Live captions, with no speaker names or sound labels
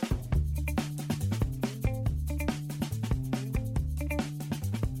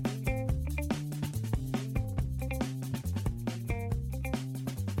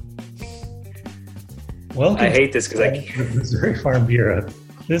Welcome I hate this because I to can't. the Missouri Farm Bureau.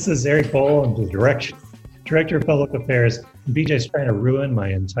 This is Eric Bohl. I'm the Director of Public Affairs. BJ's trying to ruin my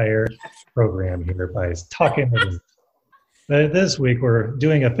entire program here by talking with me. But this week we're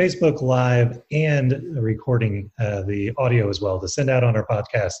doing a Facebook Live and recording the audio as well to send out on our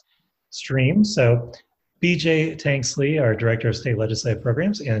podcast stream. So BJ Tanksley, our Director of State Legislative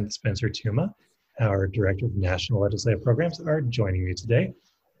Programs, and Spencer Tuma, our Director of National Legislative Programs, are joining me today.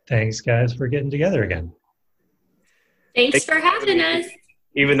 Thanks, guys, for getting together again. Thanks for having us.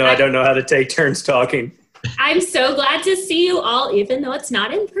 Even though I don't know how to take turns talking. I'm so glad to see you all, even though it's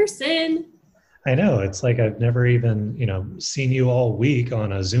not in person. I know, it's like I've never even, seen you all week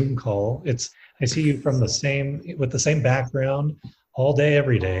on a Zoom call. I see you with the same background all day,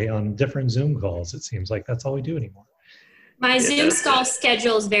 every day on different Zoom calls. It seems like that's all we do anymore. My Zoom call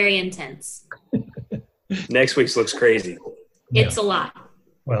schedule is very intense. Next week's looks crazy. It's a lot.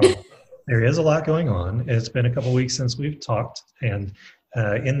 Well, there is a lot going on. It's been a couple weeks since we've talked, and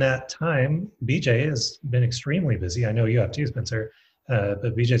in that time, BJ has been extremely busy. I know you have too, Spencer,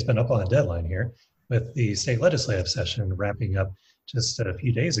 but BJ's been up on a deadline here with the state legislative session wrapping up just a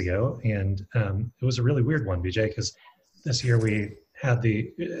few days ago, and it was a really weird one, BJ, because this year we had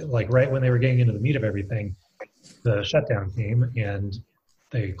right when they were getting into the meat of everything, the shutdown came, and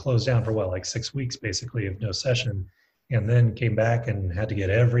they closed down for 6 weeks basically of no session, and then came back and had to get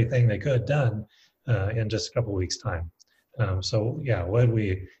everything they could done in just a couple weeks' time. What did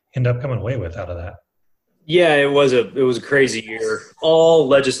we end up coming away with out of that? Yeah, it was a crazy year. All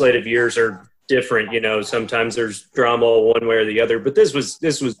legislative years are different. Sometimes there's drama one way or the other, but this was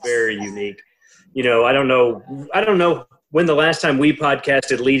very unique. I don't know when the last time we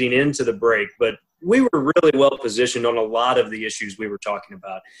podcasted leading into the break, but we were really well positioned on a lot of the issues we were talking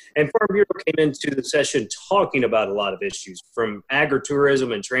about. And Farm Bureau came into the session talking about a lot of issues, from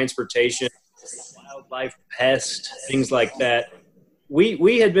agritourism and transportation, wildlife, pests, things like that.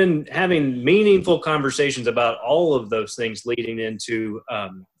 We had been having meaningful conversations about all of those things leading into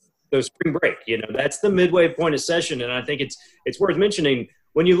the spring break. That's the midway point of session, and I think it's worth mentioning.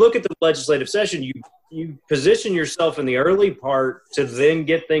 When you look at the legislative session, you position yourself in the early part to then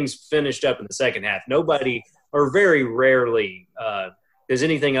get things finished up in the second half. Nobody, or very rarely, does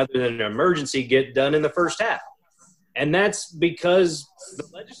anything other than an emergency get done in the first half. And that's because the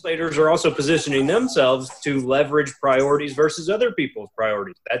legislators are also positioning themselves to leverage priorities versus other people's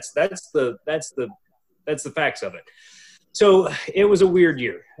priorities. That's the facts of it. So it was a weird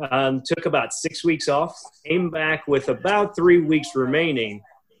year. Took about 6 weeks off, came back with about 3 weeks remaining.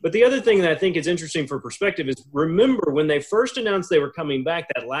 But the other thing that I think is interesting for perspective is, remember when they first announced they were coming back,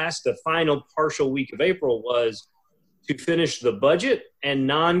 the final partial week of April was to finish the budget and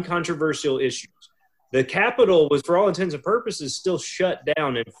non-controversial issues. The Capitol was, for all intents and purposes, still shut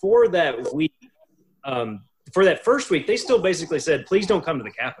down. And for that week, for that first week, they still basically said, please don't come to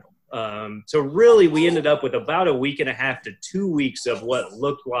the Capitol. So really, we ended up with about a week and a half to 2 weeks of what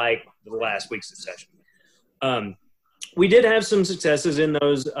looked like the last week's of session. We did have some successes in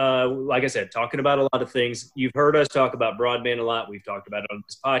those, like I said, talking about a lot of things. You've heard us talk about broadband a lot. We've talked about it on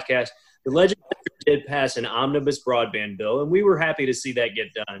this podcast. The legislature did pass an omnibus broadband bill, and we were happy to see that get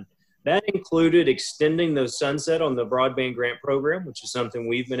done. That included extending the sunset on the broadband grant program, which is something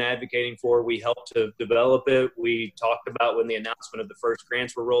we've been advocating for. We helped to develop it. We talked about when the announcement of the first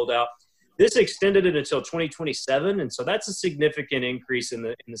grants were rolled out. This extended it until 2027, and so that's a significant increase in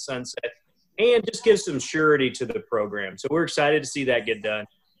the sunset, and just gives some surety to the program. So we're excited to see that get done.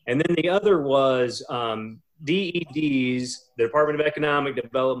 And then the other was DED's, the Department of Economic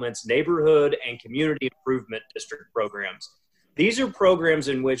Development's Neighborhood and Community Improvement District programs. These are programs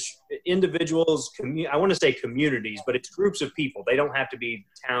in which individuals, I want to say communities, but it's groups of people. They don't have to be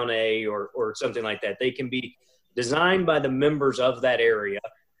Town A or something like that. They can be designed by the members of that area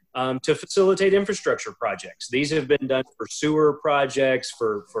to facilitate infrastructure projects. These have been done for sewer projects,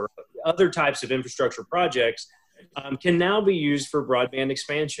 for other types of infrastructure projects, can now be used for broadband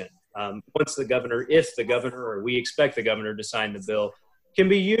expansion. If the governor, or we expect the governor to sign the bill, can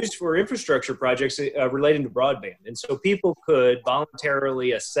be used for infrastructure projects relating to broadband. And so people could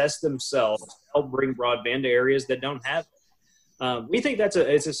voluntarily assess themselves to help bring broadband to areas that don't have it. We think it's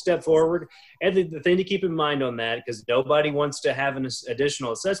a step forward. And the thing to keep in mind on that, because nobody wants to have an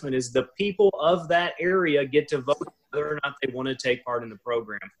additional assessment, is the people of that area get to vote whether or not they want to take part in the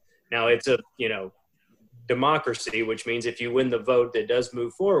program. Now, it's a democracy, which means if you win the vote, it does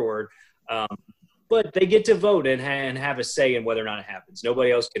move forward. But they get to vote and have a say in whether or not it happens.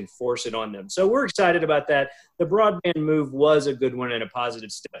 Nobody else can force it on them. So we're excited about that. The broadband move was a good one and a positive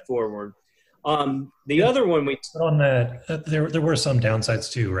step forward. The other one on that, there were some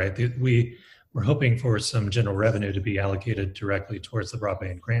downsides too, right? We we're hoping for some general revenue to be allocated directly towards the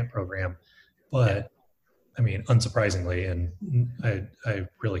broadband grant program. But I mean, unsurprisingly, and I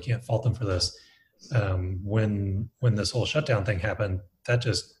really can't fault them for this, when this whole shutdown thing happened, that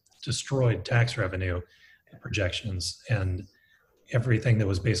just destroyed tax revenue projections, and everything that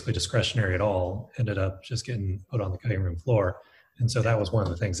was basically discretionary at all ended up just getting put on the cutting room floor. And so that was one of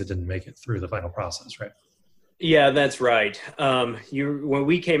the things that didn't make it through the final process, right? Yeah, that's right. When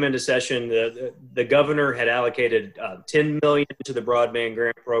we came into session, the governor had allocated $10 million to the broadband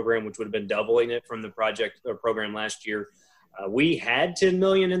grant program, which would have been doubling it from the project or program last year. We had $10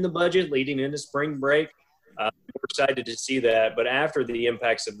 million in the budget leading into spring break. We're excited to see that, but after the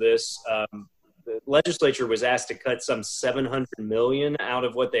impacts of this, the legislature was asked to cut some $700 million out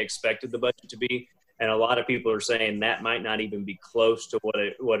of what they expected the budget to be. And a lot of people are saying that might not even be close to what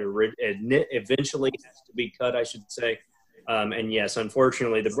eventually has to be cut, I should say. And yes,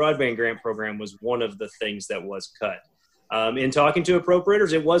 unfortunately, the broadband grant program was one of the things that was cut. In talking to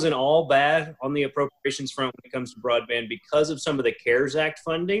appropriators, it wasn't all bad on the appropriations front when it comes to broadband because of some of the CARES Act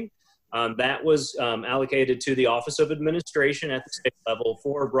funding. That was allocated to the Office of Administration at the state level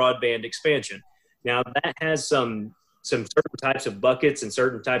for broadband expansion. Now, that has some certain types of buckets and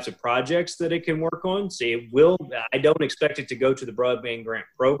certain types of projects that it can work on. See, I don't expect it to go to the broadband grant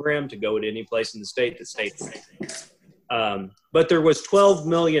program, to go to any place in the state. But there was $12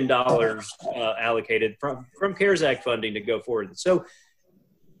 million allocated from CARES Act funding to go forward. So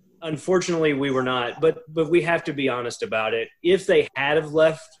unfortunately, we were not, but we have to be honest about it. If they had have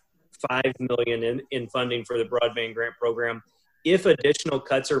left $5 million in funding for the broadband grant program, if additional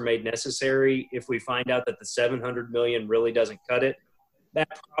cuts are made necessary, if we find out that the $700 million really doesn't cut it, that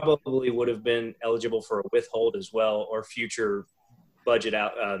probably would have been eligible for a withhold as well, or future budget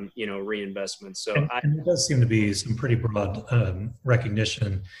out, reinvestments. So and there does seem to be some pretty broad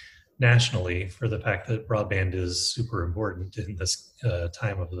recognition nationally for the fact that broadband is super important in this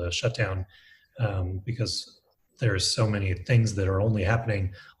time of the shutdown, because there's so many things that are only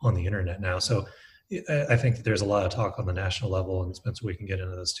happening on the internet now. So I think that there's a lot of talk on the national level, and Spencer, we can get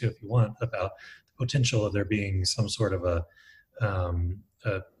into this too if you want, about the potential of there being some sort of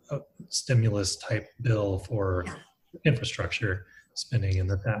a stimulus type bill for infrastructure spending, and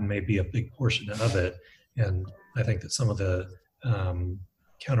that may be a big portion of it. And I think that some of the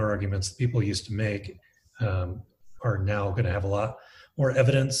counter arguments that people used to make are now going to have a lot more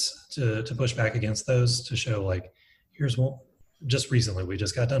evidence to push back against those, to show like, here's one. Just recently, we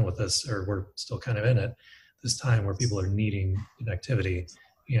just got done with this, or we're still kind of in it, this time where people are needing connectivity,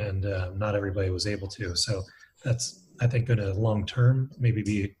 and not everybody was able to. So that's, I think, going to long term maybe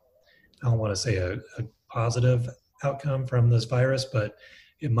be, I don't want to say a positive outcome from this virus, but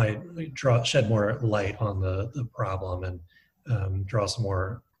it might shed more light on the problem and draw some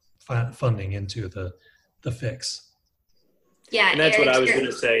more funding into the fix. Yeah, and that's what I was going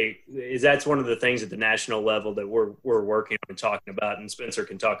to say, is that's one of the things at the national level that we're working on and talking about, and Spencer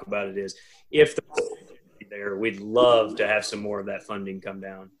can talk about it, is if there, we'd love to have some more of that funding come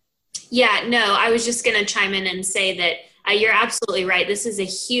down. Yeah, no, I was just going to chime in and say that you're absolutely right. This is a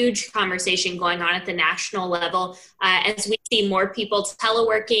huge conversation going on at the national level. As we see more people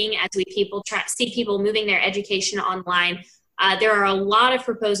teleworking, as we see people moving their education online, there are a lot of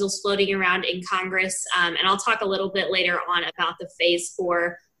proposals floating around in Congress, and I'll talk a little bit later on about the phase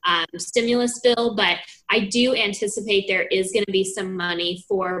 4 stimulus bill, but I do anticipate there is going to be some money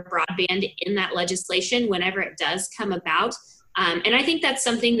for broadband in that legislation whenever it does come about. And I think that's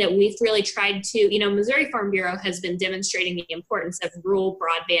something that we've really tried to, Missouri Farm Bureau has been demonstrating the importance of rural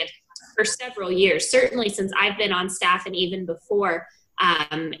broadband for several years, certainly since I've been on staff and even before.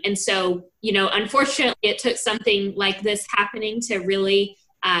 And so, unfortunately, it took something like this happening to really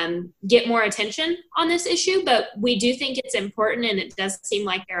get more attention on this issue. But we do think it's important, and it does seem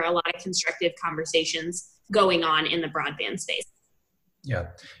like there are a lot of constructive conversations going on in the broadband space. Yeah.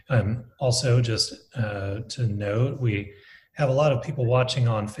 Also, just to note, we have a lot of people watching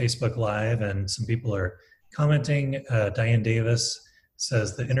on Facebook Live, and some people are commenting. Diane Davis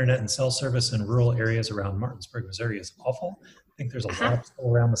says the internet and cell service in rural areas around Martinsburg, Missouri is awful. I think there's a lot of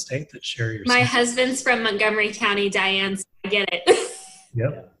people around the state that share your. My husband's from Montgomery County, Diane, so I get it.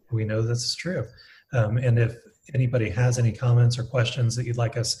 Yep, we know this is true. And if anybody has any comments or questions that you'd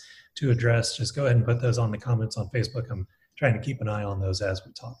like us to address, just go ahead and put those on the comments on Facebook. I'm trying to keep an eye on those as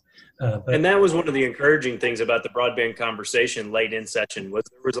we talk. And that was one of the encouraging things about the broadband conversation late in session, was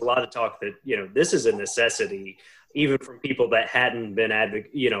there was a lot of talk that, this is a necessity, even from people that hadn't been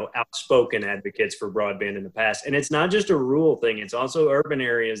outspoken advocates for broadband in the past. And it's not just a rural thing. It's also urban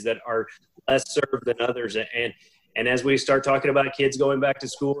areas that are less served than others. And And as we start talking about kids going back to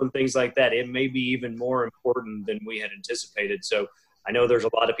school and things like that, it may be even more important than we had anticipated. So I know there's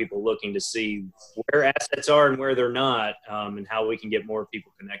a lot of people looking to see where assets are and where they're not, and how we can get more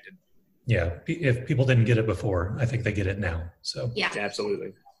people connected. Yeah, if people didn't get it before, I think they get it now. So yeah,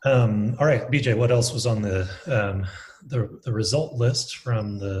 absolutely. All right, BJ, what else was on the result list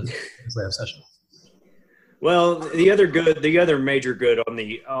from the lab session? Well, the other major good on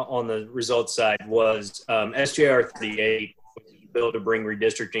the results side was SJR 38, which is a bill to bring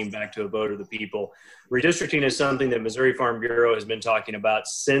redistricting back to a vote of the people. Redistricting is something that Missouri Farm Bureau has been talking about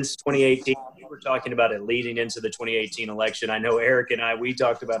since 2018. We were talking about it leading into the 2018 election. I know Eric and we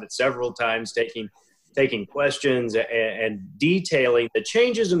talked about it several times, taking questions and detailing the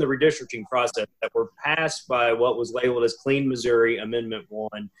changes in the redistricting process that were passed by what was labeled as Clean Missouri Amendment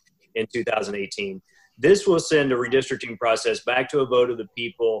 1 in 2018. This will send a redistricting process back to a vote of the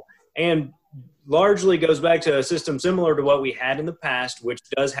people, and largely goes back to a system similar to what we had in the past, which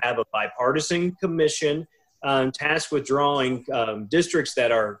does have a bipartisan commission tasked with drawing districts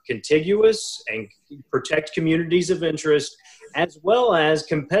that are contiguous and protect communities of interest, as well as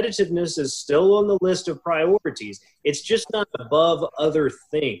competitiveness is still on the list of priorities. It's just not above other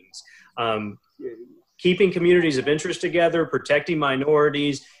things. Keeping communities of interest together, protecting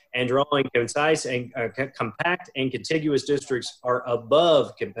minorities, and drawing concise and compact and contiguous districts are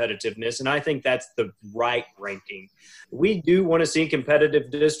above competitiveness. And I think that's the right ranking. We do want to see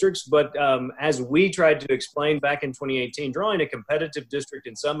competitive districts, but as we tried to explain back in 2018, drawing a competitive district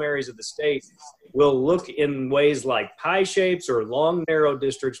in some areas of the state will look in ways like pie shapes or long, narrow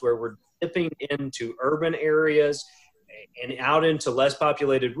districts where we're dipping into urban areas and out into less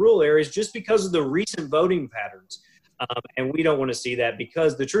populated rural areas just because of the recent voting patterns. And we don't want to see that,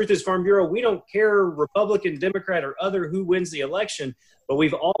 because the truth is, Farm Bureau, we don't care Republican, Democrat, or other who wins the election, but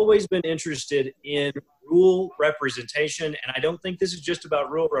we've always been interested in rural representation. And I don't think this is just about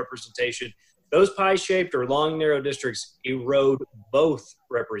rural representation. Those pie-shaped or long, narrow districts erode both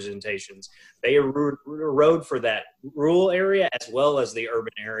representations. They erode for that rural area as well as the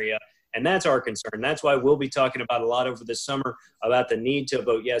urban area. And that's our concern. That's why we'll be talking about a lot over the summer about the need to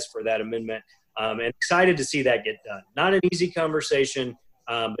vote yes for that amendment. And excited to see that get done. Not an easy conversation,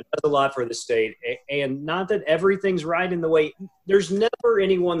 but does a lot for the state. And not that everything's right in the way. There's never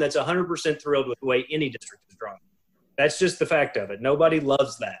anyone that's 100% thrilled with the way any district is drawn. That's just the fact of it. Nobody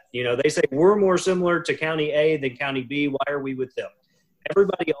loves that. You know, they say we're more similar to County A than County B. Why are we with them?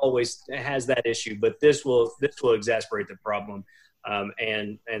 Everybody always has that issue, but this will exacerbate the problem.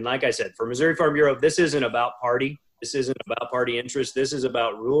 And like I said, for Missouri Farm Bureau, this isn't about party. This isn't about party interest. This is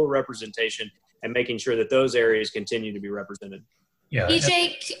about rural representation and making sure that those areas continue to be represented. Yeah.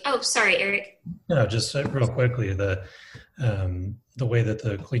 BJ, sorry, Eric. No, just real quickly, the way that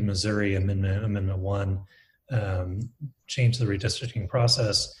the Clean Missouri Amendment 1 changed the redistricting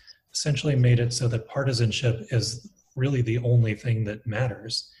process essentially made it so that partisanship is really the only thing that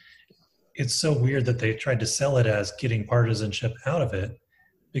matters. It's so weird that they tried to sell it as getting partisanship out of it,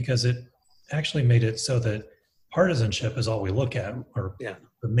 because it actually made it so that partisanship is all we look at, or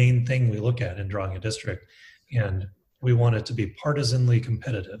the main thing we look at in drawing a district. And we want it to be partisanly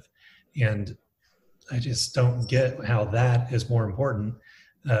competitive. And I just don't get how that is more important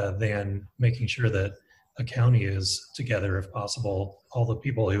than making sure that a county is together, if possible, all the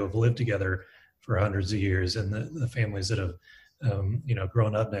people who have lived together for hundreds of years, and the families that have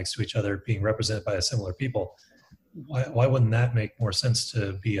grown up next to each other being represented by a similar people. Why wouldn't that make more sense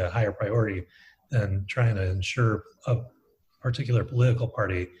to be a higher priority than trying to ensure a particular political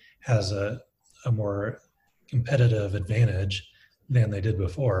party has a more competitive advantage than they did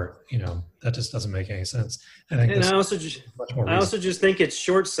before? You know, that just doesn't make any sense. I also just think it's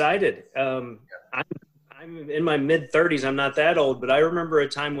short-sighted. I'm in my mid-30s. I'm not that old, but I remember a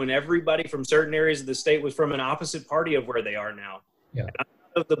time when everybody from certain areas of the state was from an opposite party of where they are now. Yeah. And I'm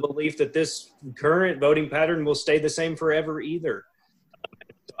not of the belief that this current voting pattern will stay the same forever either.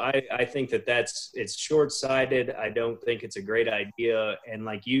 I think it's short-sighted. I don't think it's a great idea. And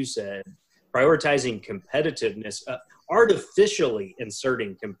like you said, prioritizing competitiveness, artificially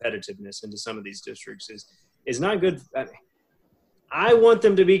inserting competitiveness into some of these districts is not good. I want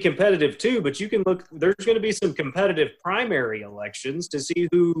them to be competitive too, but you can look, there's going to be some competitive primary elections to see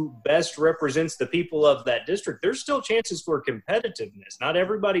who best represents the people of that district. There's still chances for competitiveness. Not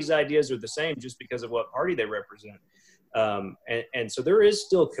everybody's ideas are the same just because of what party they represent. And so there is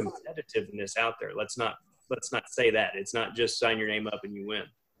still competitiveness out there. Let's not say that. It's not just sign your name up and you win.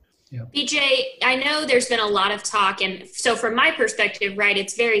 Yeah. BJ, I know there's been a lot of talk, and so from my perspective, right,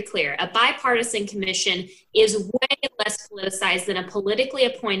 it's very clear. A bipartisan commission is way less politicized than a politically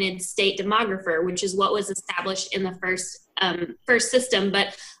appointed state demographer, which is what was established in the first system.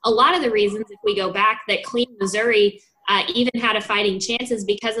 But a lot of the reasons, if we go back, that Clean Missouri even had a fighting chance is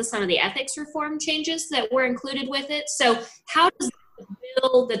because of some of the ethics reform changes that were included with it. So how does the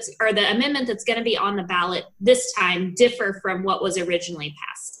bill the amendment that's going to be on the ballot this time differ from what was originally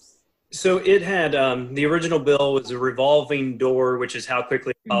passed? So it had the original bill was a revolving door, which is how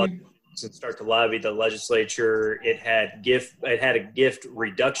quickly politicians start to lobby the legislature. It had a gift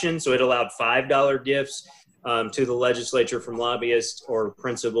reduction, so it allowed $5 gifts to the legislature from lobbyists or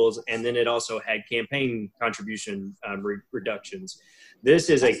principals, and then it also had campaign contribution reductions.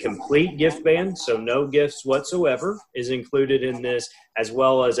 This is a complete gift ban, so no gifts whatsoever is included in this, as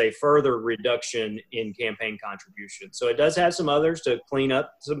well as a further reduction in campaign contributions. So it does have some others to clean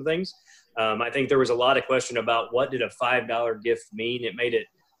up some things. I think there was a lot of question about what did a $5 gift mean. It made it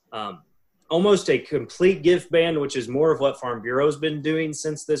almost a complete gift ban, which is more of what Farm Bureau's been doing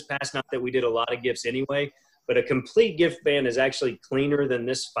since this passed. Not that we did a lot of gifts anyway, but a complete gift ban is actually cleaner than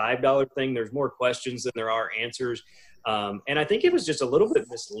this $5 thing. There's more questions than there are answers. And I think it was just a little bit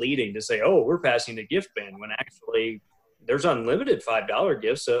misleading to say, oh, we're passing a gift ban, when actually there's unlimited $5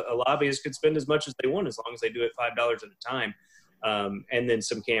 gifts. A lobbyist could spend as much as they want as long as they do it $5 at a time. And then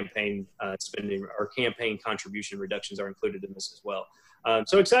some campaign spending or campaign contribution reductions are included in this as well.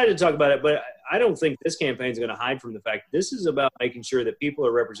 So excited to talk about it, but I don't think this campaign is going to hide from the fact this is about making sure that people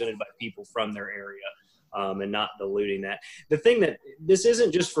are represented by people from their area. And not diluting that. The thing that this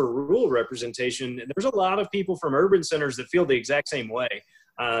isn't just for rural representation. There's a lot of people from urban centers that feel the exact same way.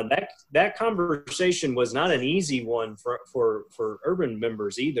 That conversation was not an easy one for urban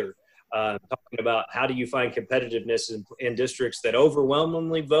members either. Talking about how do you find competitiveness in districts that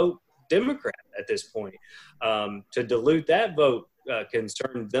overwhelmingly vote Democrat at this point. To dilute that vote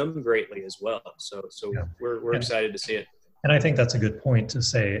concerned them greatly as well. So yeah. We're excited to see it. And I think that's a good point to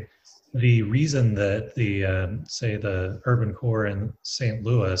say. The reason that the urban core in St.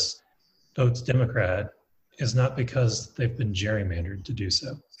 Louis votes Democrat is not because they've been gerrymandered to do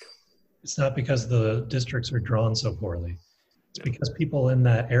so. It's not because the districts are drawn so poorly. It's because people in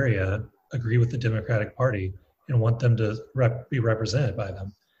that area agree with the Democratic Party and want them to be represented by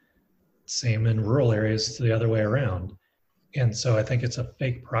them. Same in rural areas, it's the other way around. And so I think it's a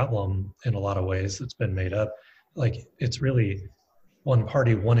fake problem in a lot of ways that's been made up. Like, it's really one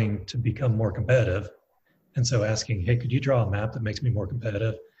party wanting to become more competitive. And so asking, hey, could you draw a map that makes me more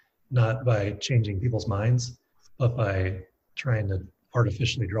competitive? Not by changing people's minds, but by trying to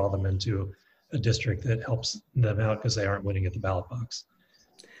artificially draw them into a district that helps them out because they aren't winning at the ballot box.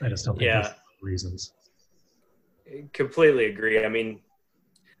 I just don't think that's the reasons. Completely agree. I mean,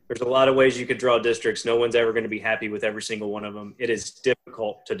 there's a lot of ways you could draw districts. No one's ever going to be happy with every single one of them. It is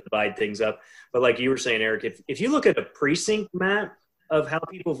difficult to divide things up. But like you were saying, Eric, if you look at a precinct map of how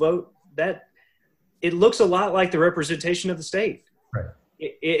people vote, that it looks a lot like the representation of the state. Right.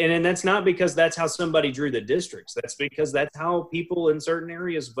 And that's not because that's how somebody drew the districts. That's because that's how people in certain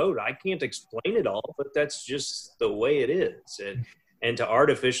areas vote. I can't explain it all, but that's just the way it is. And to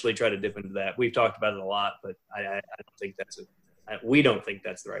artificially try to dip into that, we've talked about it a lot, but I don't think we don't think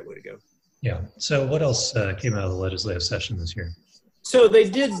that's the right way to go. Yeah. So what else came out of the legislative session this year? So they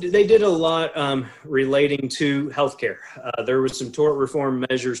did a lot relating to healthcare. There was some tort reform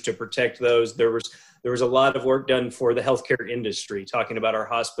measures to protect those. There was a lot of work done for the healthcare industry, talking about our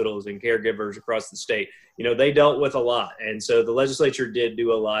hospitals and caregivers across the state. You know, they dealt with a lot. And so the legislature did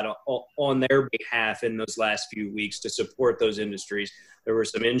do a lot on their behalf in those last few weeks to support those industries. There were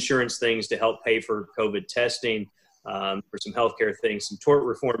some insurance things to help pay for COVID testing, for some healthcare things, some tort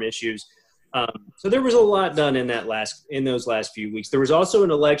reform issues. So there was a lot done in those last few weeks. There was also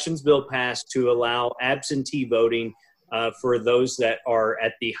an elections bill passed to allow absentee voting for those that are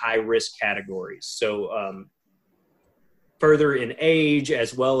at the high risk categories. So further in age,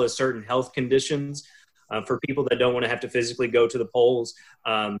 as well as certain health conditions, for people that don't want to have to physically go to the polls,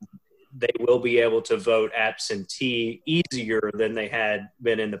 they will be able to vote absentee easier than they had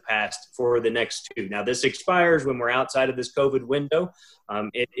been in the past for the next two. Now, this expires when we're outside of this COVID window.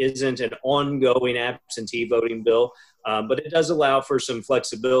 It isn't an ongoing absentee voting bill, but it does allow for some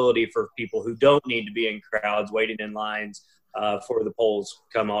flexibility for people who don't need to be in crowds waiting in lines for the polls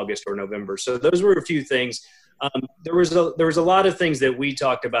come August or November. So those were a few things. There was a lot of things that we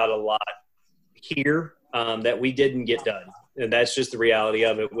talked about a lot here that we didn't get done. And that's just the reality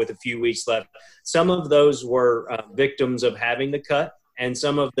of it with a few weeks left. Some of those were victims of having the cut, and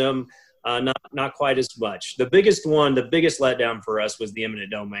some of them not quite as much. The biggest letdown for us was the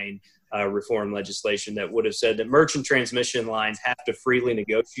eminent domain reform legislation that would have said that merchant transmission lines have to freely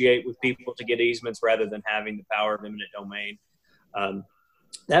negotiate with people to get easements rather than having the power of eminent domain.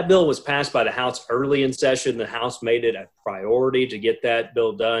 That bill was passed by the House early in session. The House made it a priority to get that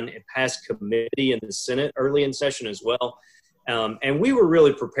bill done. It passed committee in the Senate early in session as well. And we were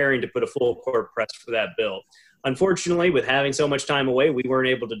really preparing to put a full court press for that bill. Unfortunately, with having so much time away, we weren't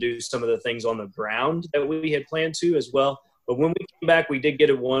able to do some of the things on the ground that we had planned to as well. But when we came back, we did get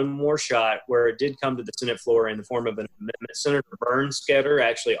it one more shot where it did come to the Senate floor in the form of an amendment. Senator Bernskoetter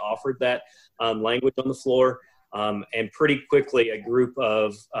actually offered that language on the floor. And pretty quickly, a group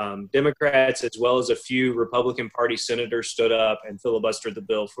of Democrats as well as a few Republican Party senators stood up and filibustered the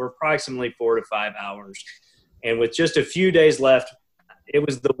bill for approximately 4 to 5 hours. And with just a few days left, it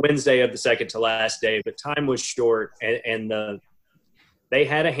was the Wednesday of the second to last day, but time was short, and they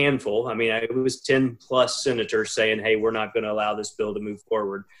had a handful. I mean, it was 10 plus senators saying, hey, we're not going to allow this bill to move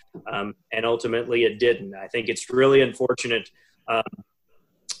forward. And ultimately it didn't. I think it's really unfortunate.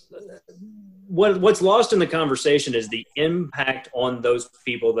 What's lost in the conversation is the impact on those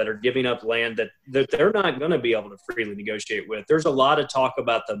people that are giving up land that they're not going to be able to freely negotiate with. There's a lot of talk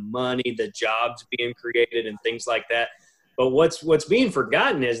about the money, the jobs being created and things like that. But what's being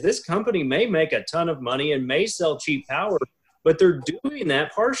forgotten is this company may make a ton of money and may sell cheap power, but they're doing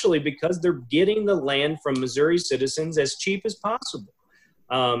that partially because they're getting the land from Missouri citizens as cheap as possible.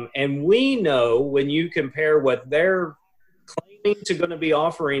 And we know when you compare what they're claiming to going to be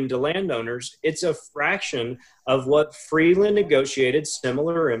offering to landowners, it's a fraction of what freely negotiated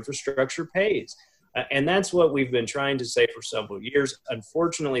similar infrastructure pays. And that's what we've been trying to say for several years.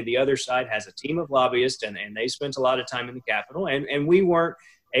 Unfortunately, the other side has a team of lobbyists, and they spent a lot of time in the Capitol, and we weren't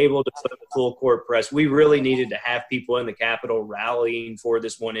able to put the full court press. We really needed to have people in the Capitol rallying for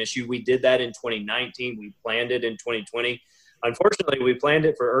this one issue. We did that in 2019. We planned it in 2020. Unfortunately, we planned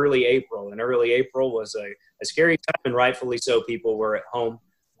it for early April, and early April was a scary time, and rightfully so. People were at home.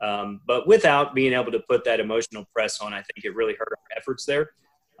 But without being able to put that emotional press on, I think it really hurt our efforts there.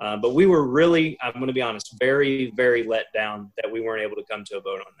 But we were really, I'm going to be honest, very, very let down that we weren't able to come to a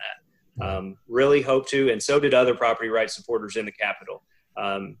vote on that. Really hope to, and so did other property rights supporters in the Capitol.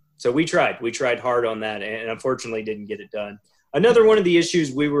 So we tried hard on that, and unfortunately didn't get it done. Another one of the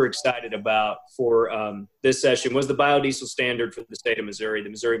issues we were excited about for this session was the biodiesel standard for the state of Missouri, the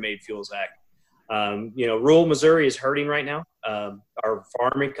Missouri Made Fuels Act. Rural Missouri is hurting right now. Our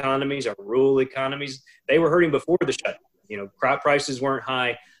farm economies, our rural economies, they were hurting before the shutdown. Crop prices weren't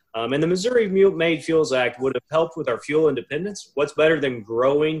high. And the Missouri Made Fuels Act would have helped with our fuel independence. What's better than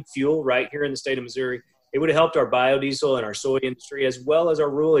growing fuel right here in the state of Missouri? It would have helped our biodiesel and our soy industry as well as our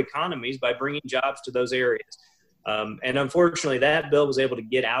rural economies by bringing jobs to those areas. And unfortunately, that bill was able to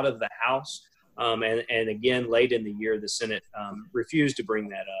get out of the House. And again, late in the year, the Senate refused to bring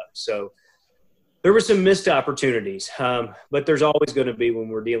that up. So there were some missed opportunities, but there's always going to be when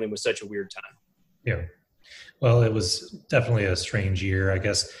we're dealing with such a weird time. Yeah. Well, it was definitely a strange year. I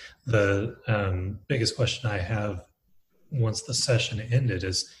guess the biggest question I have once the session ended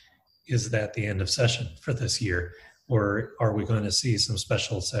is that the end of session for this year, or are we going to see some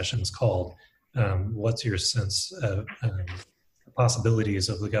special sessions called? What's your sense of the possibilities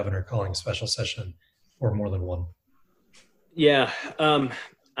of the governor calling special session or more than one? Yeah,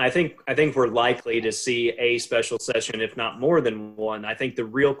 I think we're likely to see a special session, if not more than one. I think the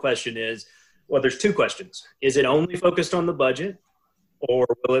real question is, well, there's two questions. Is it only focused on the budget, or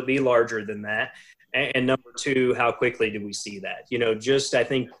will it be larger than that? And number two, how quickly do we see that? I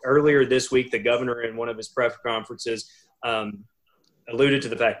think earlier this week, the governor in one of his press conferences alluded to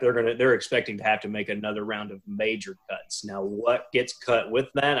the fact they're expecting to have to make another round of major cuts. Now, what gets cut with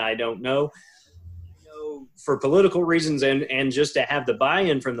that, I don't know. For political reasons and just to have the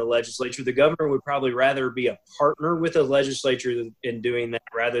buy-in from the legislature, the governor would probably rather be a partner with the legislature in doing that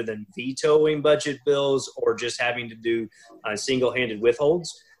rather than vetoing budget bills or just having to do single-handed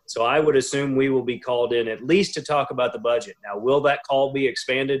withholds. So I would assume we will be called in at least to talk about the budget. Now, will that call be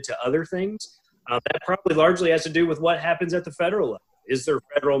expanded to other things? That probably largely has to do with what happens at the federal level. Is there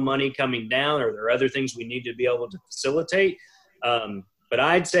federal money coming down? Are there other things we need to be able to facilitate? But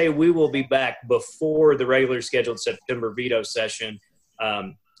I'd say we will be back before the regular scheduled September veto session.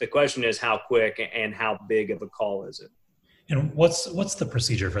 The question is how quick and how big of a call is it? And what's the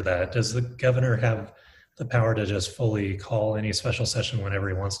procedure for that? Does the governor have the power to just fully call any special session whenever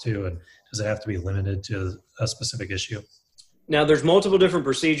he wants to? And does it have to be limited to a specific issue? Now, there's multiple different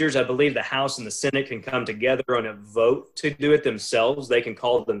procedures. I believe the House and the Senate can come together on a vote to do it themselves. They can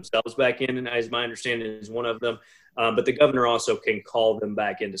call themselves back in, and as my understanding is one of them. But the governor also can call them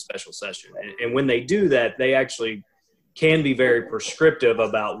back into special session. And when they do that, they actually can be very prescriptive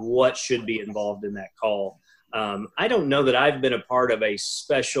about what should be involved in that call. I don't know that I've been a part of a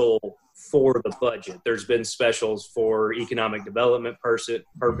special for the budget. There's been specials for economic development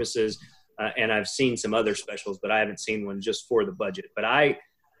purposes, and I've seen some other specials, but I haven't seen one just for the budget. But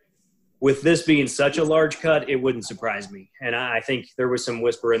with this being such a large cut, it wouldn't surprise me. And I think there was some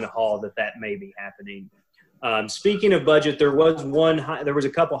whisper in the hall that may be happening. Speaking of budget, there was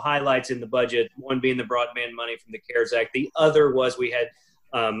a couple highlights in the budget, one being the broadband money from the CARES Act. The other was we had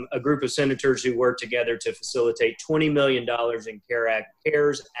a group of senators who worked together to facilitate $20 million in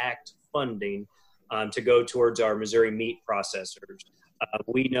CARES Act funding to go towards our Missouri meat processors.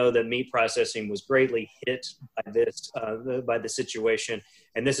 We know that meat processing was greatly hit by the situation,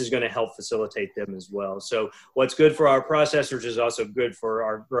 and this is going to help facilitate them as well. So what's good for our processors is also good for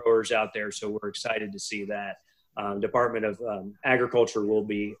our growers out there, so we're excited to see that. Department of Agriculture will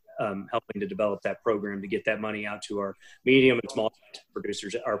be helping to develop that program to get that money out to our medium and small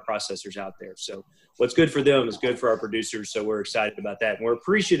producers, our processors out there. So what's good for them is good for our producers, so we're excited about that. And we're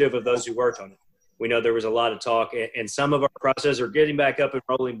appreciative of those who worked on it. We know there was a lot of talk, and some of our processors are getting back up and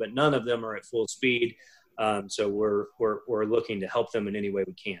rolling, but none of them are at full speed. So we're looking to help them in any way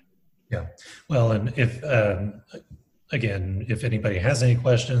we can. Yeah. Well, and if anybody has any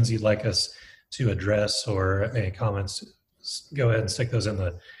questions you'd like us to address or any comments, go ahead and stick those in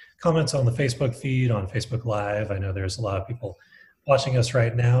the comments on the Facebook feed, on Facebook Live. I know there's a lot of people watching us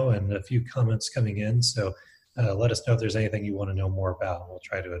right now and a few comments coming in. So let us know if there's anything you want to know more about. We'll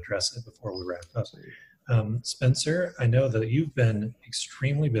try to address it before we wrap up. Spencer, I know that you've been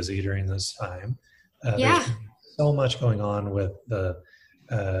extremely busy during this time. There's so much going on with the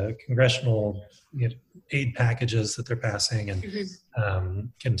congressional aid packages that they're passing and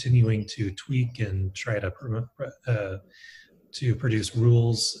continuing to tweak and try to produce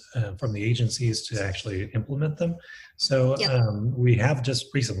rules from the agencies to actually implement them. So we have just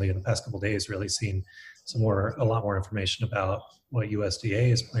recently, in the past couple of days, really seen a lot more information about what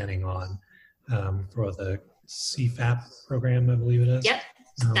USDA is planning on for the CFAP program, I believe it is. Yep,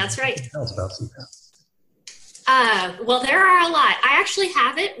 that's right. Tell us about CFAP. Well, there are a lot. I actually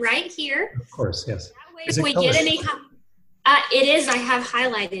have it right here. Of course, yes. That way, if we get any, it is. I have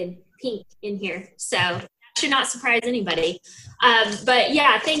highlighted pink in here, so that should not surprise anybody. But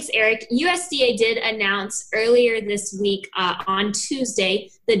yeah, thanks, Eric. USDA did announce earlier this week on Tuesday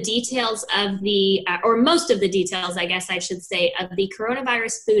the details of or most of the details, I guess I should say, of the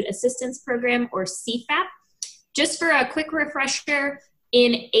Coronavirus Food Assistance Program, or CFAP. Just for a quick refresher,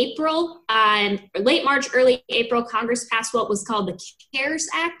 in April, late March, early April, Congress passed what was called the CARES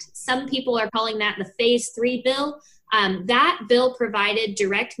Act. Some people are calling that the Phase 3 bill. That bill provided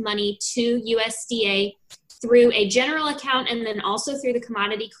direct money to USDA through a general account and then also through the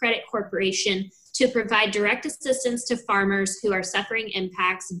Commodity Credit Corporation to provide direct assistance to farmers who are suffering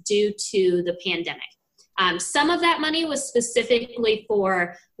impacts due to the pandemic. Some of that money was specifically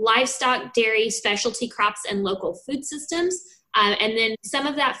for livestock, dairy, specialty crops, and local food systems. And then some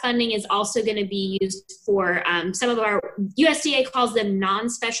of that funding is also going to be used for some of our, USDA calls them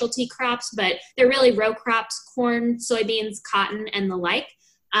non-specialty crops, but they're really row crops, corn, soybeans, cotton, and the like.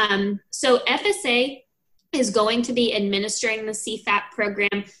 So FSA is going to be administering the CFAP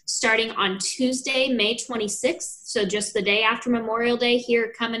program starting on Tuesday, May 26th. So just the day after Memorial Day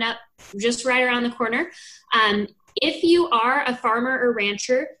here coming up, just right around the corner. If you are a farmer or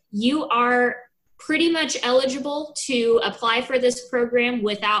rancher, you are pretty much eligible to apply for this program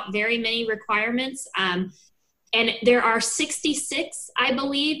without very many requirements. And there are 66, I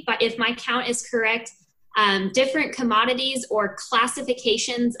believe, but if my count is correct, different commodities or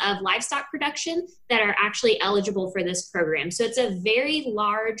classifications of livestock production that are actually eligible for this program. So it's a very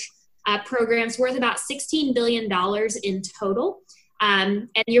large program. It's worth about $16 billion in total. And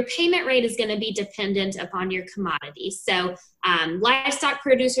your payment rate is going to be dependent upon your commodities. So livestock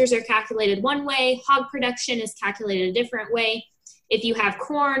producers are calculated one way, hog production is calculated a different way. If you have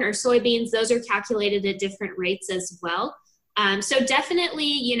corn or soybeans, those are calculated at different rates as well. So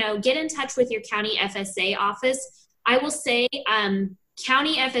definitely, get in touch with your county FSA office. I will say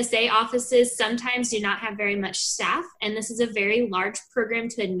county FSA offices sometimes do not have very much staff, and this is a very large program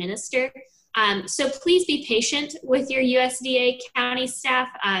to administer. So please be patient with your USDA county staff.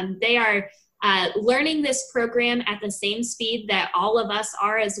 They are learning this program at the same speed that all of us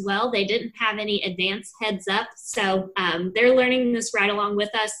are as well. They didn't have any advance heads up, so they're learning this right along with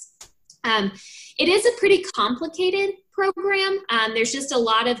us. It is a pretty complicated program. There's just a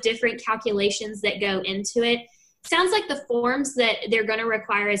lot of different calculations that go into it. Sounds like the forms that they're going to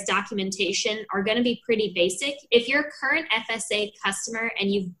require as documentation are going to be pretty basic. If you're a current FSA customer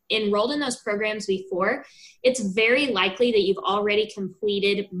and you've enrolled in those programs before, it's very likely that you've already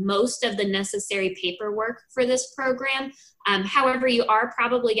completed most of the necessary paperwork for this program. However, you are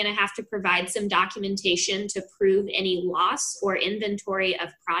probably going to have to provide some documentation to prove any loss or inventory of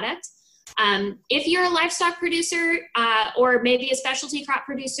product. If you're a livestock producer or maybe a specialty crop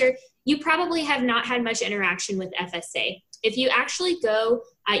producer, you probably have not had much interaction with FSA. If you actually go,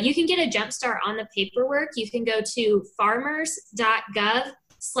 you can get a jump start on the paperwork. You can go to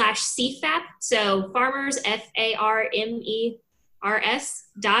farmers.gov/CFAP. So farmers, FARMERS.gov,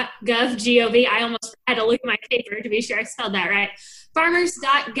 I almost had to look at my paper to be sure I spelled that right.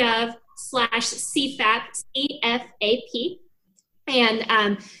 Farmers.gov/CFAP, CFAP.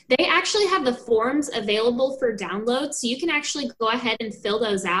 And they actually have the forms available for download. So you can actually go ahead and fill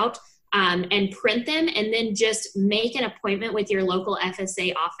those out and print them, and then just make an appointment with your local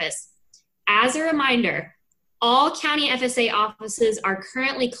FSA office. As a reminder, all county FSA offices are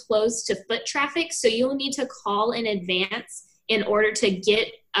currently closed to foot traffic, so you'll need to call in advance in order to get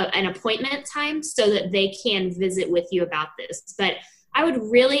an appointment time so that they can visit with you about this. But I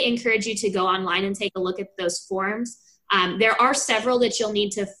would really encourage you to go online and take a look at those forms. There are several that you'll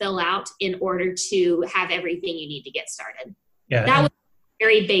need to fill out in order to have everything you need to get started. Yeah, that was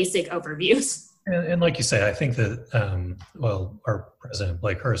very basic overviews. And like you say, I think that, our president,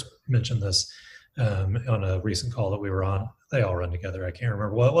 Blake Hurst, mentioned this on a recent call that we were on. They all run together. I can't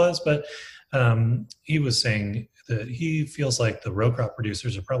remember what it was, but he was saying that he feels like the row crop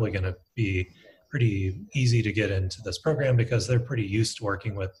producers are probably going to be pretty easy to get into this program because they're pretty used to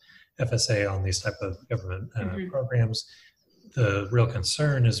working with FSA on these type of government programs. The real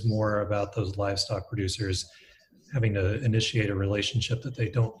concern is more about those livestock producers having to initiate a relationship that they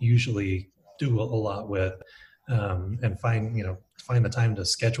don't usually do a lot with, and find the time to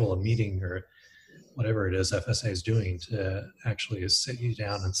schedule a meeting or whatever it is FSA is doing to actually sit you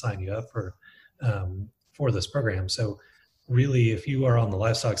down and sign you up for this program. So really, if you are on the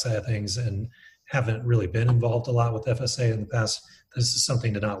livestock side of things and haven't really been involved a lot with FSA in the past, this is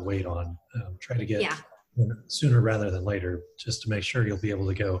something to not wait on. Try to get sooner rather than later, just to make sure you'll be able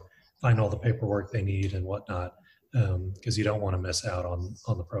to go find all the paperwork they need and whatnot, because you don't want to miss out on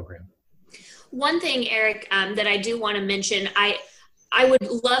the program. One thing, Eric, that I do want to mention, I would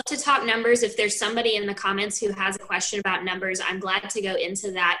love to talk numbers. If there's somebody in the comments who has a question about numbers, I'm glad to go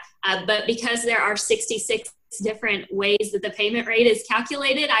into that. But because there are 66 different ways that the payment rate is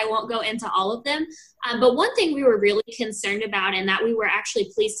calculated, I won't go into all of them. But one thing we were really concerned about, and that we were actually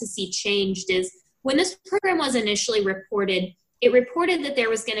pleased to see changed, is when this program was initially reported, it reported that there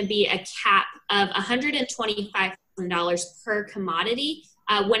was going to be a cap of $125,000 per commodity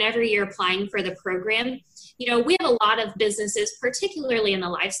whenever you're applying for the program. We have a lot of businesses, particularly in the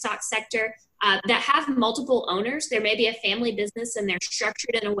livestock sector, that have multiple owners. There may be a family business and they're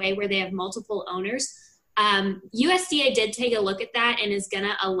structured in a way where they have multiple owners. USDA did take a look at that and is going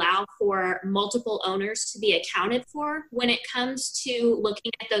to allow for multiple owners to be accounted for when it comes to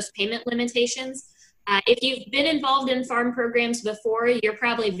looking at those payment limitations. If you've been involved in farm programs before, you're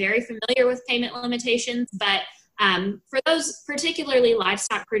probably very familiar with payment limitations, but for those particularly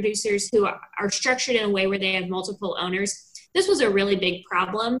livestock producers who are structured in a way where they have multiple owners, this was a really big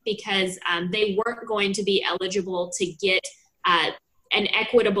problem because they weren't going to be eligible to get an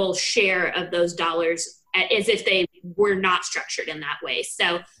equitable share of those dollars as if they were not structured in that way.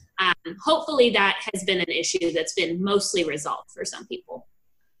 So hopefully that has been an issue that's been mostly resolved for some people.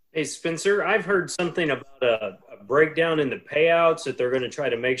 Hey, Spencer, I've heard something about a breakdown in the payouts, that they're going to try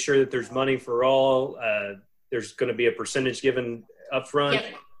to make sure that there's money for all. There's going to be a percentage given upfront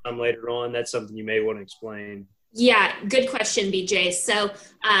later on. That's something you may want to explain. Yeah, good question, BJ. So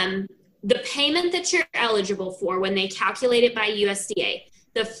the payment that you're eligible for when they calculate it by USDA,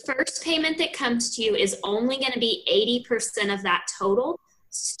 the first payment that comes to you is only going to be 80% of that total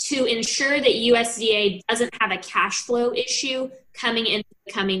to ensure that USDA doesn't have a cash flow issue coming in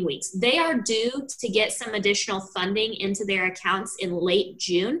the coming weeks. They are due to get some additional funding into their accounts in late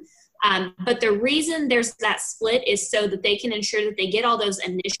June. But the reason there's that split is so that they can ensure that they get all those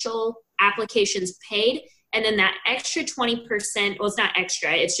initial applications paid, and then that extra 20%, well, it's not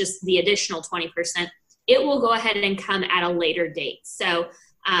extra, it's just the additional 20%, it will go ahead and come at a later date. So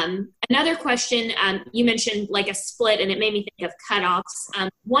another question, you mentioned like a split, and it made me think of cutoffs.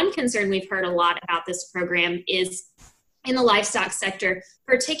 One concern we've heard a lot about this program is in the livestock sector,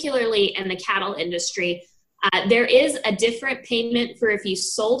 particularly in the cattle industry. There is a different payment for if you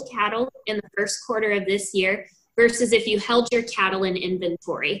sold cattle in the first quarter of this year versus if you held your cattle in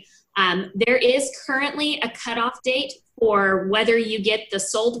inventory. There is currently a cutoff date for whether you get the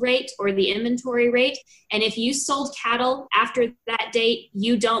sold rate or the inventory rate. And if you sold cattle after that date,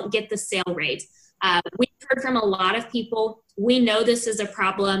 you don't get the sale rate. We've heard from a lot of people. We know this is a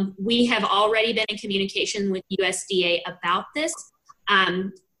problem. We have already been in communication with USDA about this.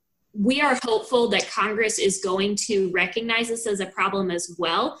 We are hopeful that Congress is going to recognize this as a problem as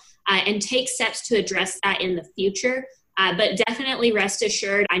well and take steps to address that in the future. But definitely rest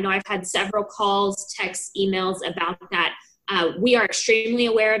assured, I know I've had several calls, texts, emails about that. We are extremely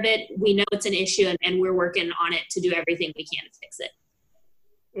aware of it. We know it's an issue, and we're working on it to do everything we can to fix it.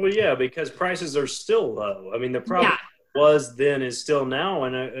 Well, yeah, because prices are still low. I mean, the problem was then is still now,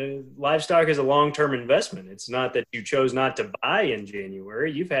 and livestock is a long-term investment. It's not that you chose not to buy in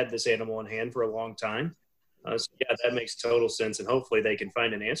January. You've had this animal in hand for a long time. So yeah, that makes total sense, and hopefully they can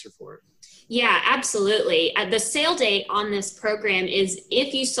find an answer for it. Yeah, absolutely. The sale date on this program is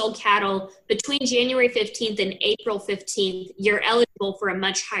if you sold cattle between January 15th and April 15th, you're eligible for a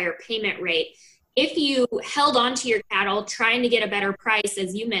much higher payment rate. If you held on to your cattle trying to get a better price,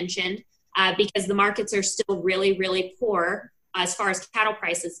 as you mentioned, because the markets are still really, really poor as far as cattle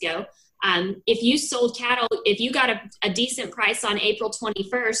prices go, if you sold cattle, if you got a decent price on April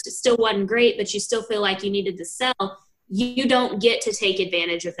 21st, it still wasn't great, but you still feel like you needed to sell, you don't get to take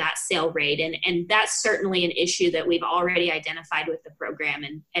advantage of that sale rate. And that's certainly an issue that we've already identified with the program.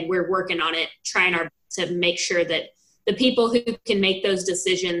 And we're working on it, trying our best to make sure that the people who can make those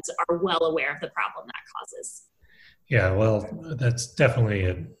decisions are well aware of the problem that causes. Yeah, well, that's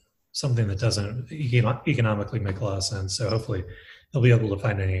definitely something that doesn't economically make a lot of sense. So hopefully they'll be able to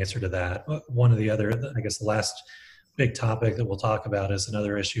find an answer to that. One of the other, I guess the last big topic that we'll talk about is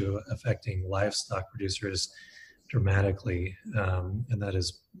another issue affecting livestock producers dramatically, and that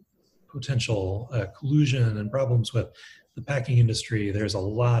is potential collusion and problems with the packing industry. There's a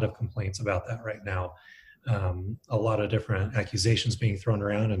lot of complaints about that right now. A lot of different accusations being thrown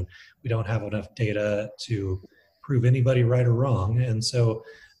around, and we don't have enough data to prove anybody right or wrong. And so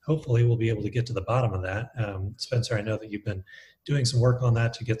hopefully we'll be able to get to the bottom of that. Spencer, I know that you've been doing some work on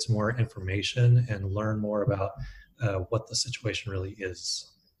that to get some more information and learn more about what the situation really is.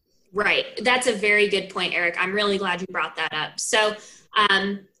 Right. That's a very good point, Eric. I'm really glad you brought that up. So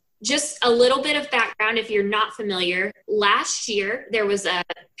just a little bit of background, if you're not familiar, last year there was a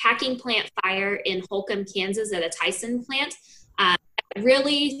packing plant fire in Holcomb, Kansas at a Tyson plant.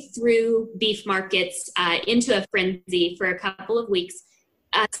 Really threw beef markets into a frenzy for a couple of weeks.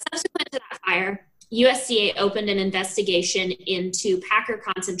 Subsequent to that fire, USDA opened an investigation into packer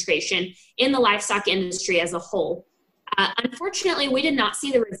concentration in the livestock industry as a whole. Unfortunately, we did not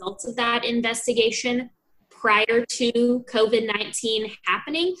see the results of that investigation prior to COVID-19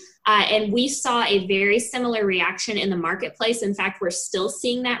 happening, and we saw a very similar reaction in the marketplace. In fact, we're still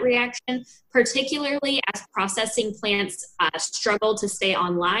seeing that reaction, particularly as processing plants struggle to stay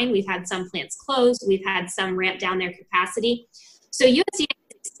online. We've had some plants close. We've had some ramp down their capacity. So USDA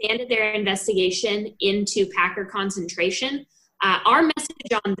expanded their investigation into packer concentration. Our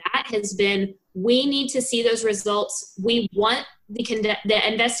message on that has been, we need to see those results. We want the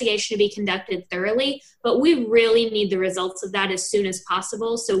investigation to be conducted thoroughly, but we really need the results of that as soon as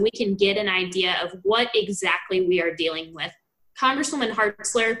possible so we can get an idea of what exactly we are dealing with. Congresswoman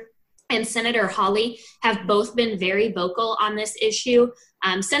Hartzler and Senator Hawley have both been very vocal on this issue.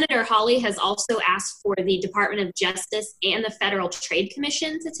 Senator Hawley has also asked for the Department of Justice and the Federal Trade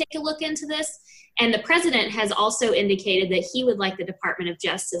Commission to take a look into this. And the president has also indicated that he would like the Department of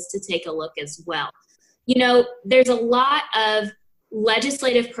Justice to take a look as well. You know, there's a lot of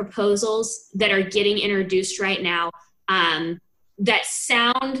legislative proposals that are getting introduced right now that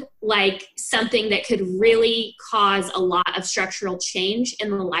sound like something that could really cause a lot of structural change in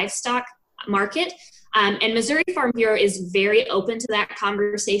the livestock market. And Missouri Farm Bureau is very open to that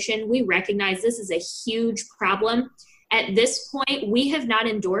conversation. We recognize this is a huge problem. At this point, we have not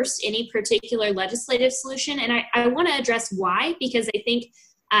endorsed any particular legislative solution, and I want to address why, because I think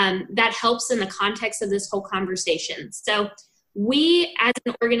that helps in the context of this whole conversation. So we, as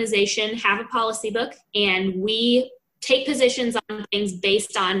an organization, have a policy book, and we take positions on things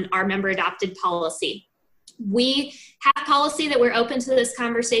based on our member-adopted policy. We have policy that we're open to this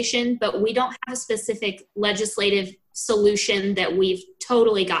conversation, but we don't have a specific legislative solution that we've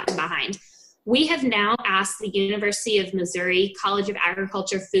totally gotten behind. We have now asked the University of Missouri College of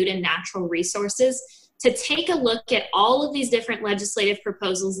Agriculture, Food, and Natural Resources to take a look at all of these different legislative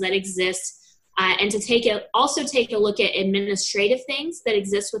proposals that exist and to also take a look at administrative things that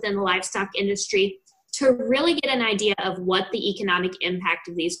exist within the livestock industry to really get an idea of what the economic impact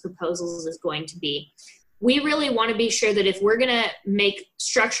of these proposals is going to be. we really want to be sure that if we're going to make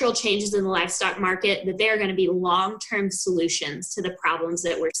structural changes in the livestock market, that they are going to be long-term solutions to the problems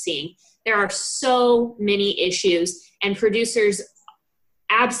that we're seeing. There are so many issues, and producers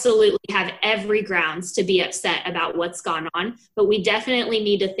absolutely have every grounds to be upset about what's gone on, but we definitely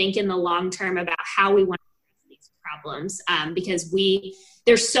need to think in the long term about how we want to address these problems, because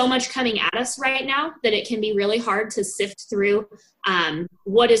there's so much coming at us right now that it can be really hard to sift through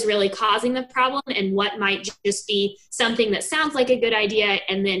what is really causing the problem and what might just be something that sounds like a good idea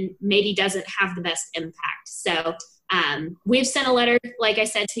and then maybe doesn't have the best impact. So we've sent a letter, like I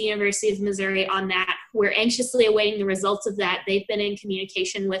said, to the University of Missouri on that. We're anxiously awaiting the results of that. They've been in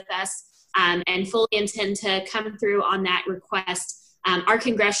communication with us and fully intend to come through on that request. Our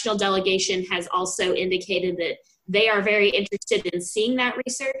congressional delegation has also indicated that they are very interested in seeing that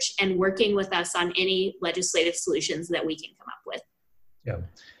research and working with us on any legislative solutions that we can come up with.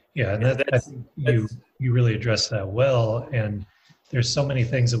 Yeah, and I think you really addressed that well. And there's so many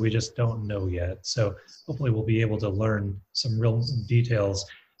things that we just don't know yet. So hopefully we'll be able to learn some real details.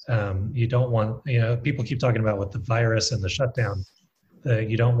 You don't want, people keep talking about with the virus and the shutdown,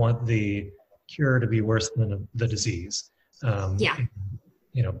 you don't want the cure to be worse than the disease.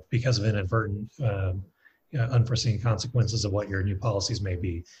 Because of inadvertent, unforeseen consequences of what your new policies may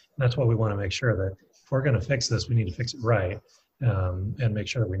be. And that's why we want to make sure that if we're going to fix this, we need to fix it right, and make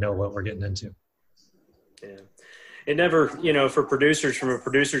sure that we know what we're getting into. Yeah. It never, for producers, from a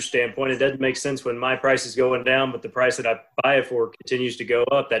producer standpoint, it doesn't make sense when my price is going down, but the price that I buy it for continues to go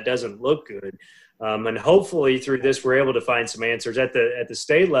up. That doesn't look good. And hopefully through this, we're able to find some answers. At the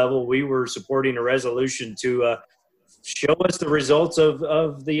state level, we were supporting a resolution to show us the results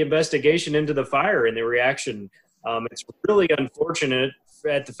of the investigation into the fire and the reaction. It's really unfortunate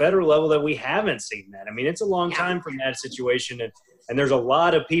at the federal level that we haven't seen that. I mean, it's a long time from that situation, and there's a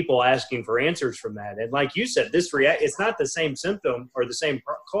lot of people asking for answers from that. And like you said, it's not the same symptom or the same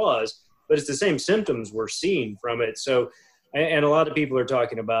cause, but it's the same symptoms we're seeing from it. So, and a lot of people are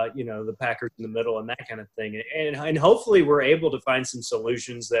talking about, the Packers in the middle and that kind of thing. And hopefully we're able to find some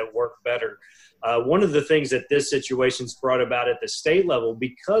solutions that work better. One of the things that this situation's brought about at the state level,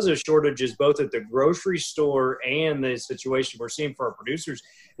 because of shortages both at the grocery store and the situation we're seeing for our producers,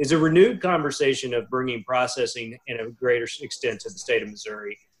 is a renewed conversation of bringing processing in a greater extent to the state of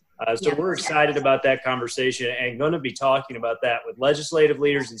Missouri. So we're excited about that conversation and going to be talking about that with legislative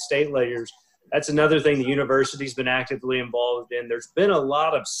leaders and state leaders. That's another thing the university's been actively involved in. There's been a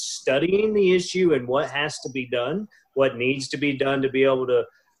lot of studying the issue and what has to be done, what needs to be done to be able to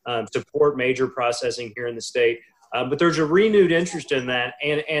support major processing here in the state. But there's a renewed interest in that.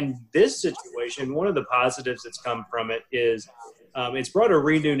 And this situation, one of the positives that's come from it is it's brought a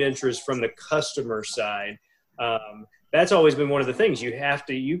renewed interest from the customer side. That's always been one of the things. We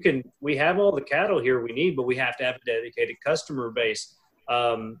have all the cattle here we need, but we have to have a dedicated customer base.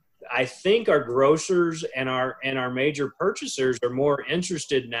 I think our grocers and our major purchasers are more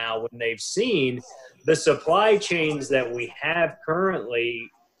interested now when they've seen the supply chains that we have currently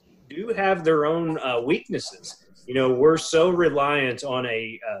do have their own weaknesses. We're so reliant on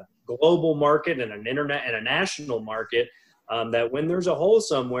a global market and an internet and a national market that when there's a hole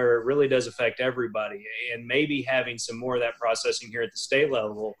somewhere, it really does affect everybody. And maybe having some more of that processing here at the state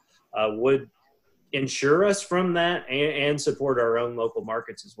level would insure us from that and support our own local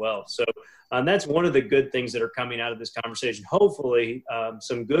markets as well. So that's one of the good things that are coming out of this conversation. Hopefully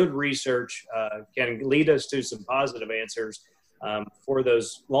some good research can lead us to some positive answers for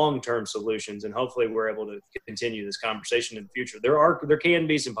those long-term solutions. And hopefully we're able to continue this conversation in the future. There can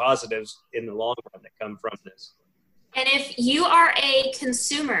be some positives in the long run that come from this. And if you are a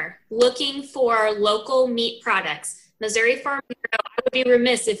consumer looking for local meat products, Missouri Farm Bureau, I would be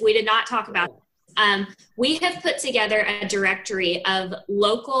remiss if we did not talk about it. We have put together a directory of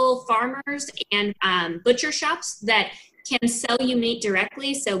local farmers and butcher shops that can sell you meat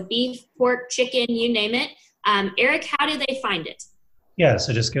directly. So beef, pork, chicken, you name it. Eric, how do they find it? Yeah,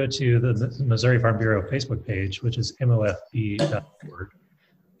 so just go to the Missouri Farm Bureau Facebook page, which is MOFB.org,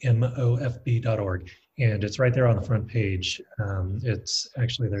 MOFB.org. And it's right there on the front page.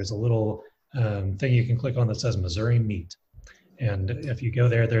 There's a little thing you can click on that says Missouri Meat. And if you go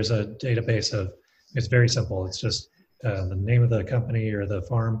there, there's a database it's very simple. It's just the name of the company or the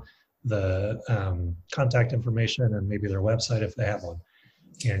farm, the contact information, and maybe their website if they have one.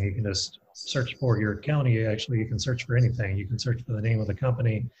 And you can just search for your county. Actually, you can search for anything. You can search for the name of the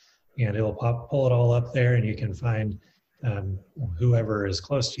company, and it'll pull it all up there, and you can find whoever is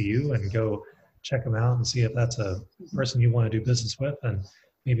close to you and go check them out and see if that's a person you want to do business with, and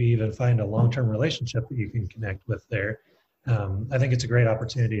maybe even find a long-term relationship that you can connect with there. I think it's a great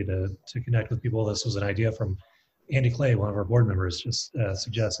opportunity to connect with people. This was an idea from Andy Clay, one of our board members, just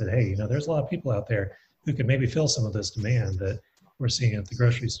suggested, hey, there's a lot of people out there who could maybe fill some of this demand that we're seeing at the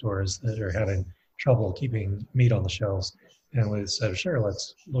grocery stores that are having trouble keeping meat on the shelves. And we said, sure,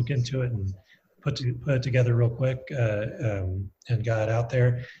 let's look into it and put it together real quick and got it out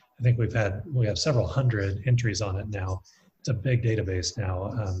there. I think we have several hundred entries on it now. It's a big database now.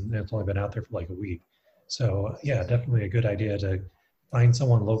 And it's only been out there for like a week. So yeah, definitely a good idea to find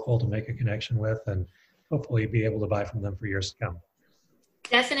someone local to make a connection with and hopefully be able to buy from them for years to come.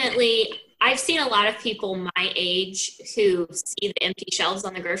 Definitely. I've seen a lot of people my age who see the empty shelves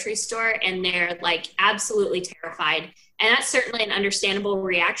on the grocery store and they're like absolutely terrified. And that's certainly an understandable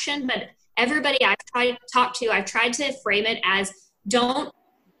reaction, but everybody I've tried to talk to, I've tried to frame it as don't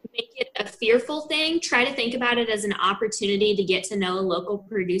make it a fearful thing. Try to think about it as an opportunity to get to know a local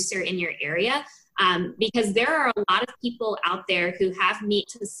producer in your area. Because there are a lot of people out there who have meat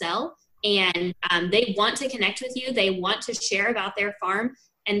to sell and they want to connect with you. They want to share about their farm.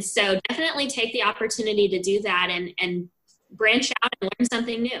 And so definitely take the opportunity to do that and branch out and learn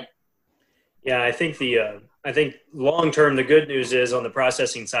something new. Yeah, I think long term, the good news is on the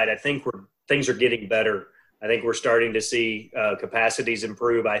processing side, I think things are getting better. I think we're starting to see capacities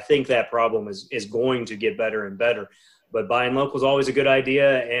improve. I think that problem is going to get better and better. But buying local is always a good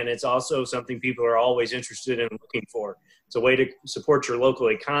idea, and it's also something people are always interested in looking for. It's a way to support your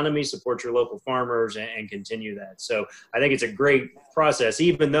local economy, support your local farmers, and continue that. So I think it's a great process,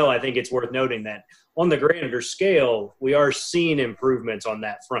 even though I think it's worth noting that on the grander scale, we are seeing improvements on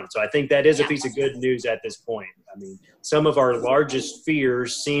that front. So I think that is a piece of good news at this point. I mean, some of our largest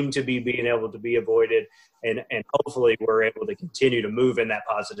fears seem to be being able to be avoided, and hopefully we're able to continue to move in that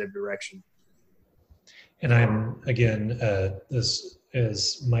positive direction. And I'm, again, this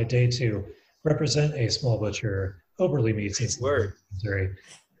is my day to represent a small butcher, Oberly Meats in Missouri.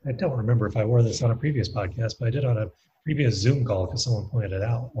 I don't remember if I wore this on a previous podcast, but I did on a previous Zoom call because someone pointed it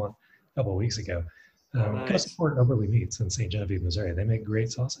out a couple of weeks ago. Go support Oberly Meats in St. Genevieve, Missouri. They make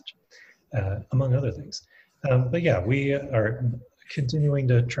great sausage, among other things. But yeah, we are continuing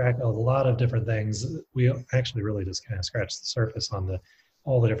to track a lot of different things. We actually really just kind of scratched the surface on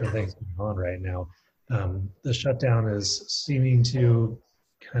all the different things going on right now. The shutdown is seeming to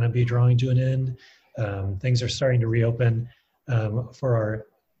kind of be drawing to an end. Things are starting to reopen. For our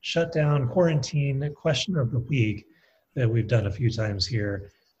shutdown quarantine question of the week that we've done a few times here,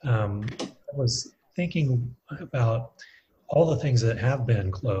 I was thinking about all the things that have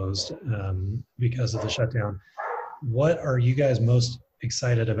been closed because of the shutdown. What are you guys most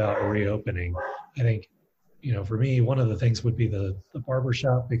excited about reopening? I think, for me, one of the things would be the barber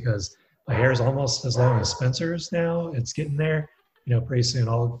shop, because my hair is almost as long as Spencer's now. It's getting there. Pretty soon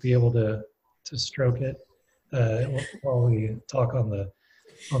I'll be able to stroke it while we talk on the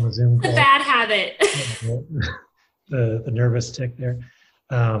Zoom call. The bad habit. the nervous tick there.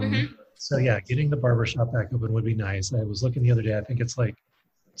 So yeah, getting the barbershop back open would be nice. I was looking the other day. I think it's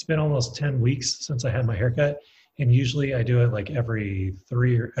been almost 10 weeks since I had my haircut, and usually I do it like every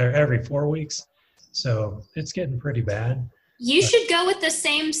 4 weeks. So it's getting pretty bad. You should go with the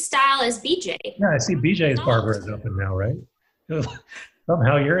same style as BJ. Yeah, I see BJ's barber is open now, right?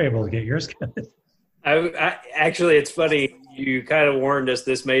 Somehow you're able to get yours cut. I actually, it's funny. You kind of warned us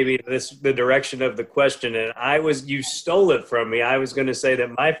this may be the direction of the question, and you stole it from me. I was going to say that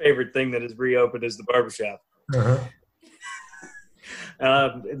my favorite thing that is reopened is the barbershop. Uh-huh.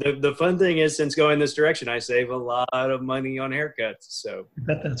 The fun thing is, since going this direction, I save a lot of money on haircuts. So I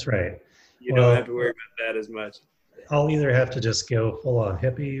bet that's right. You don't have to worry about that as much. I'll either have to just go full on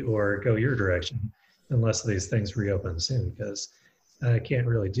hippie or go your direction unless these things reopen soon, because I can't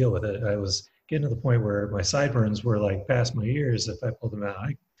really deal with it. I was getting to the point where my sideburns were like past my ears. If I pulled them out,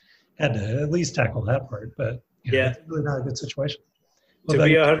 I had to at least tackle that part, but it's really not a good situation. To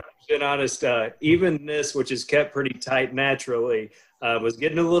be 100% honest, even this, which is kept pretty tight naturally, was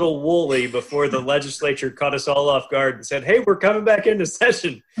getting a little woolly before the legislature caught us all off guard and said, hey, we're coming back into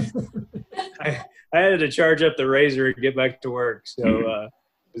session. I had to charge up the razor and get back to work. So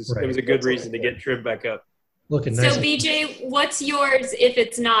it was a good reason to get trimmed back up. Looking nice. So BJ, what's yours if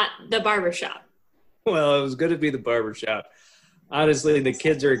it's not the barbershop? Well, it was going to be the barbershop. Honestly, the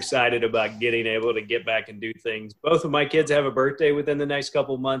kids are excited about getting able to get back and do things. Both of my kids have a birthday within the next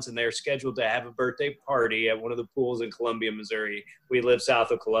couple of months, and they're scheduled to have a birthday party at one of the pools in Columbia, Missouri. We live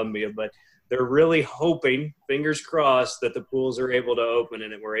south of Columbia, but they're really hoping, fingers crossed, that the pools are able to open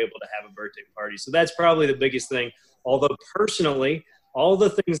and that we're able to have a birthday party. So that's probably the biggest thing. Although personally, all the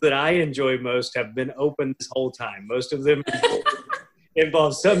things that I enjoy most have been open this whole time. Most of them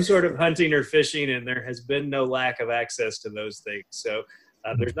involves some sort of hunting or fishing, and there has been no lack of access to those things. So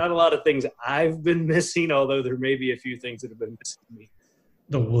there's not a lot of things I've been missing, although there may be a few things that have been missing me.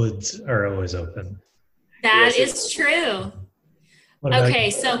 The woods are always open. That is true. Okay,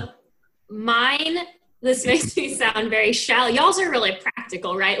 so mine, this makes me sound very shallow. Y'all's are really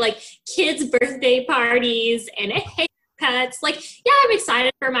practical, right? Like kids' birthday parties and haircuts. Like, yeah, I'm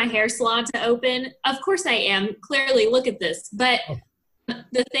excited for my hair salon to open. Of course I am. Clearly, look at this. But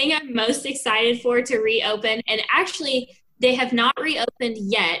the thing I'm most excited for to reopen, and actually they have not reopened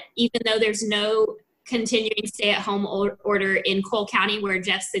yet, even though there's no continuing stay-at-home order in Cole County where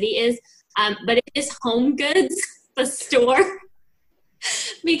Jeff City is. But it is Home Goods, the store,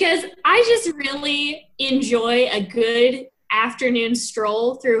 because I just really enjoy a good afternoon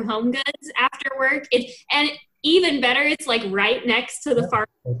stroll through Home Goods after work. And even better, it's like right next to the farm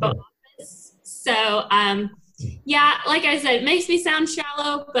office. So, yeah, like I said, it makes me sound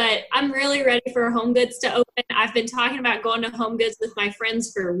shallow, but I'm really ready for Home Goods to open. I've been talking about going to Home Goods with my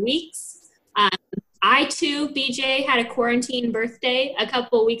friends for weeks. I, too, BJ, had a quarantine birthday a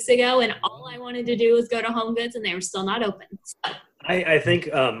couple of weeks ago, and all I wanted to do was go to Home Goods, and they were still not open. So. I think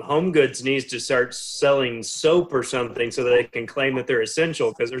Home Goods needs to start selling soap or something so that they can claim that they're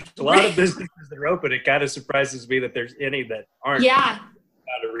essential, because there's a lot of businesses that are open. It kind of surprises me that there's any that aren't. Yeah.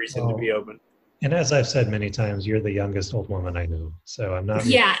 Not a reason to be open. And as I've said many times, you're the youngest old woman I know, so I'm not.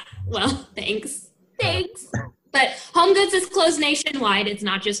 Yeah, well, thanks. But Home Goods is closed nationwide. It's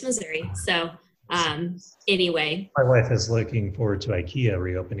not just Missouri. So anyway. My wife is looking forward to IKEA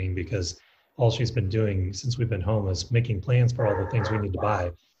reopening because all she's been doing since we've been home is making plans for all the things we need to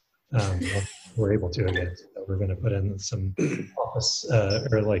buy. We're able to again. So we're going to put in some office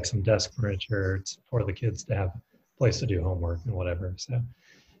or like some desk furniture for the kids to have a place to do homework and whatever. So.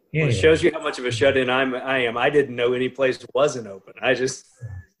 Well, it shows you how much of a shut-in I am. I didn't know any place wasn't open. I just...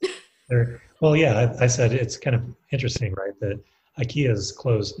 Well, yeah, I said it's kind of interesting, right, that IKEA is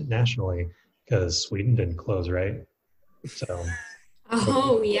closed nationally because Sweden didn't close, right? So.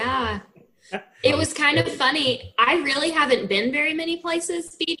 Oh, yeah. It was kind of funny. I really haven't been very many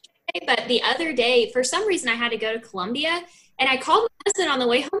places, BJ, but the other day, for some reason, I had to go to Columbia, and I called my husband on the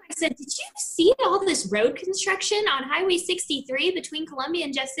way home. I said, did you see all this road construction on Highway 63 between Columbia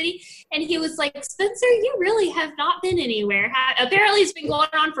and Jeff City? And he was like, Spencer, you really have not been anywhere. Apparently, it's been going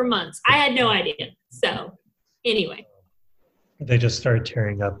on for months. I had no idea. So, anyway. They just started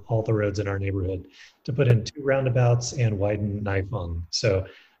tearing up all the roads in our neighborhood to put in 2 roundabouts and widen Nifong. So,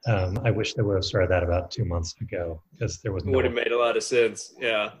 I wish they would have started that about 2 months ago because there was no. Would have made a lot of sense.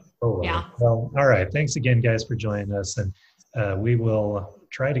 Yeah. Oh, well. Yeah. Well, all right. Thanks again, guys, for joining us. And we will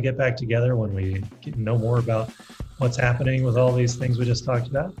try to get back together when we know more about what's happening with all these things we just talked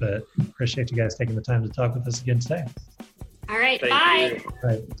about. But appreciate you guys taking the time to talk with us again today. All right. Thank bye. you. All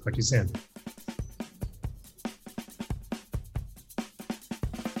right. Talk to you soon.